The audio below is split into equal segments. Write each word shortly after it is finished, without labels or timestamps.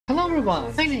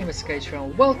everyone, my name is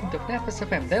CK9C. Welcome to Fnaf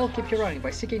SFM. They'll keep you running by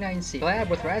CK9C. Collab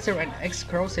with Razer and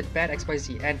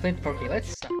XCroustibatXYZ and Fnaf.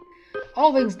 Let's start.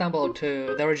 All links down below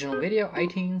to the original video,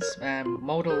 iTunes,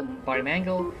 model by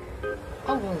Mangle.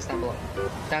 All links down below.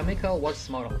 DaMikel, what's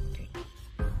model? Okay.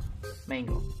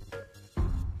 Mangle.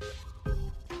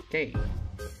 Okay.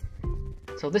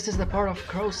 So this is the part of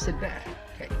CroustibatXYZ.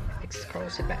 Okay.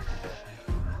 XCroustibatXYZ.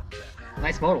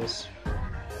 Nice models.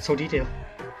 So detailed.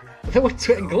 With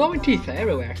glowing teeth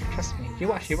everywhere. Trust me. He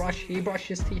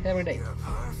brushes his teeth every day.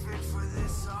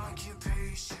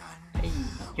 Hey,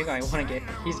 you guys wanna get?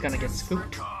 He's gonna get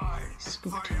scooped.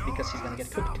 Scooped because he's gonna get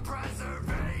cooked.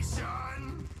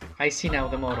 I see now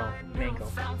the model Mangle.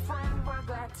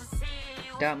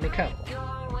 DaMikel.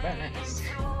 Very nice.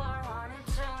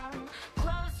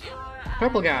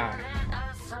 Purple guy.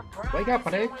 Wake up,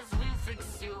 buddy.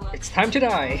 It's time to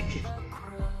die.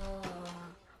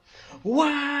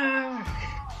 Wow!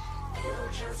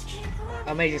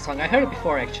 Amazing song. I heard it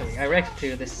before actually. I reacted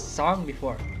to this song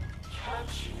before.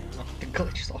 Oh, the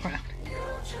glitches all around.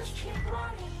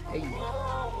 Hey.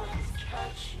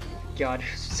 God,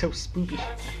 so spooky.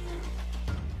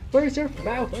 Where is your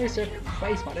mouth? Where is your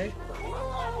face, buddy?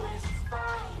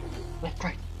 Left,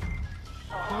 right.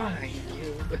 Why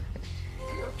you?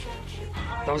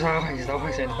 Those eyes in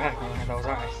the back, man. Those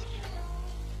eyes.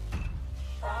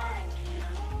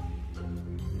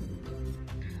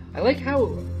 I like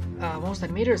how most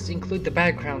animators include the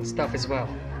background stuff as well.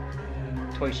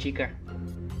 Toy Chica.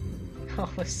 Oh,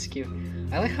 that's cute.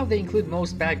 I like how they include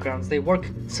most backgrounds. They work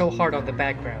so hard on the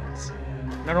backgrounds,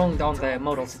 not only on the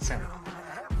models itself.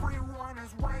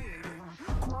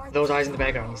 Those eyes in the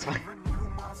background, he's fine.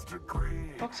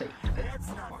 Foxy.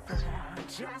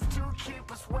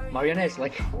 Marionettes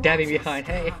like dabbing behind.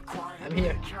 Hey, I'm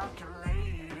here.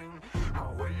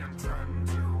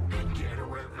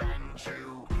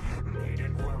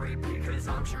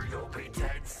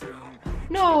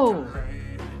 No!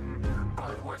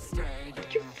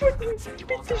 You freaking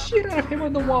beat the shit out of him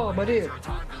on the wall, buddy.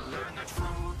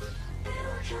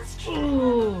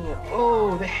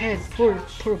 Oh, the head. Poor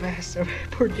bastard.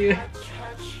 Poor dude.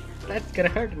 That's gonna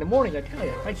hurt in the morning, I tell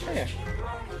you. Right there.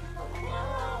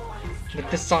 But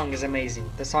this song is amazing.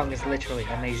 The song is literally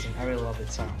amazing. I really love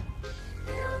this song.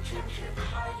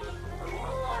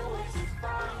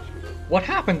 What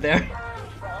happened there?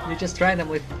 You just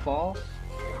randomly fall?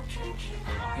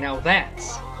 Now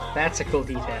that's a cool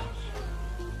detail.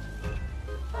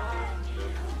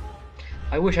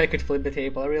 I wish I could flip the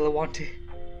table, I really want to.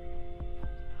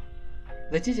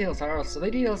 The details are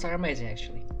amazing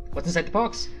actually. What's inside the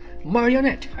box?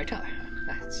 Marionette, I tell you.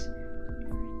 That's...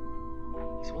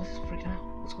 What is freaking out?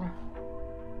 What's going on?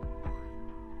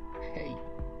 Hey.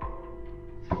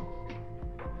 Oh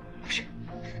shit.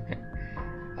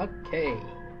 Okay.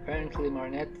 Apparently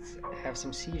marionettes have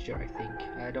some seizure, I think.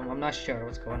 I'm not sure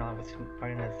what's going on with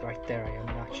marionettes right there, I am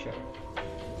not sure.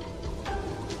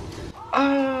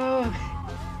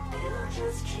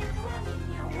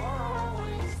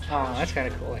 Oh, that's kinda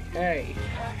cool, like, hey,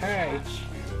 hey.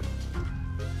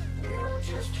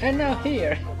 And now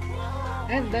here,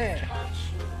 and there.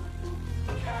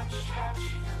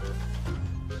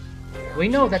 We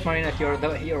know that Marionette, you're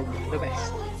the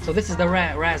best. So this is the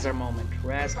Razer moment.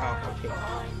 Okay.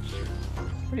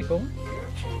 Pretty cool.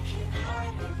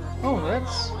 Oh,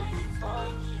 that's...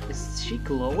 Is she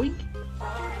glowing?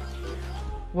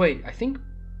 Wait, I think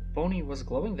Bonnie was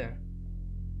glowing there.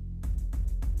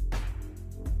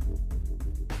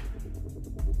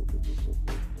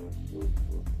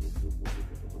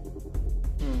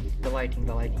 The lighting.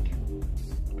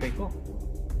 Pretty cool.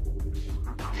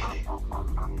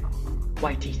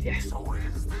 White teeth, yeah. He's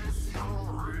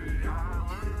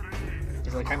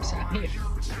like, I'm here.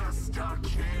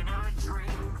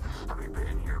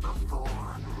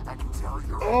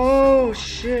 Oh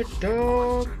shit,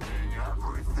 dog.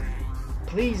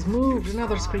 Please move to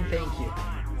another screen, thank you.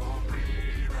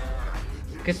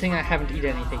 Good thing I haven't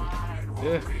eaten anything.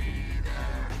 Ugh.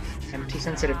 I'm too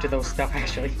sensitive to those stuff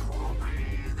actually.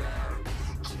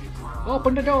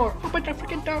 Open the door! Open the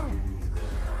freaking door!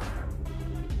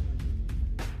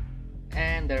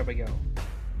 And there we go.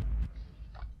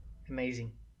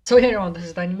 Amazing. So here on, this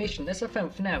is the animation SFM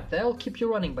Fnaf. They'll keep you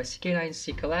running by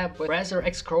CK9C collab with Razer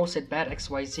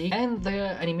XCroustibatXYZ, and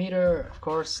the animator, of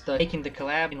course, making the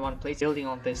collab in one place, building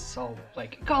on this all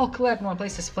like all collab in one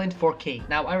place is Flint4K.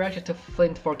 Now I reacted to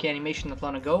Flint4K animation not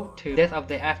long ago to Death of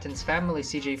the Aftons Family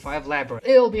CJ5 Labyrinth.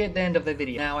 It'll be at the end of the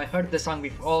video. Now I heard the song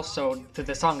before, also to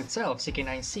the song itself,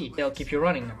 CK9C. They'll keep you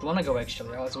running not long ago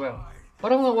actually as well.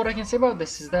 But I don't know what I can say about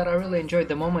this is that I really enjoyed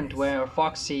the moment where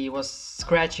Foxy was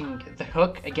scratching the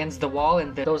hook against the wall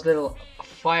and those little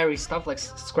fiery stuff like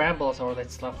scrambles or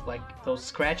that stuff like those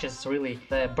scratches really.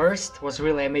 The burst was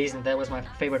really amazing. That was my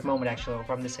favorite moment actually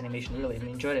from this animation, really, and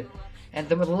enjoyed it. And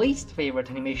the least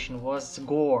favorite animation was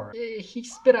Gore. He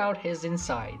spit out his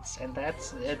insides, and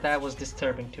that was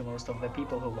disturbing to most of the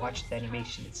people who watched the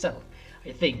animation itself.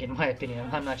 I think, in my opinion,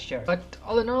 I'm not sure. But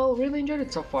all in all, really enjoyed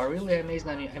it so far. Really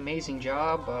amazing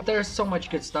job. There's so much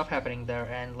good stuff happening there,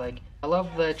 and like I love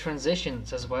the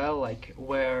transitions as well. Like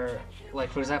where,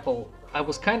 like for example, it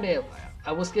was kind of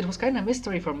a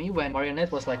mystery for me when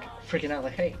Marionette was like freaking out,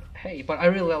 like hey. But I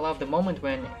really love the moment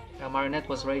when Marionette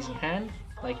was raising hand,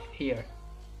 like here,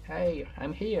 hey,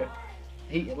 I'm here.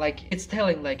 It's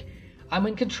telling like I'm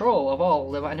in control of all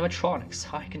the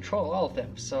animatronics. I control all of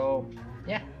them. So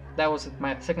yeah. That was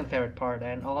my second favorite part,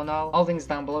 and all in all links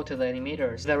down below to the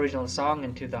animators, the original song,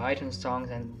 and to the iTunes songs,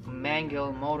 and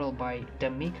Mangle model by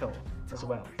DaMikel as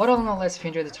well. But all in all, if you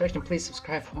enjoyed this direction, please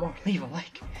subscribe for more, leave a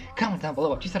like, comment down below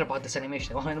what you thought about this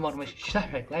animation, what animation you should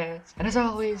have, lads. And as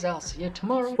always, I'll see you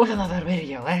tomorrow with another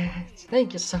video, lads.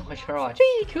 Thank you so much for watching.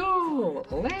 Be cool,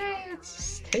 lads.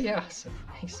 Stay awesome.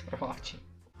 Thanks for watching.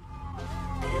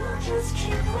 You just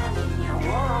keep running, you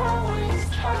won't always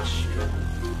touch you.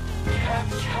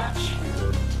 Can't catch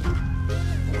you.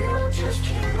 You just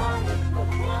keep running, but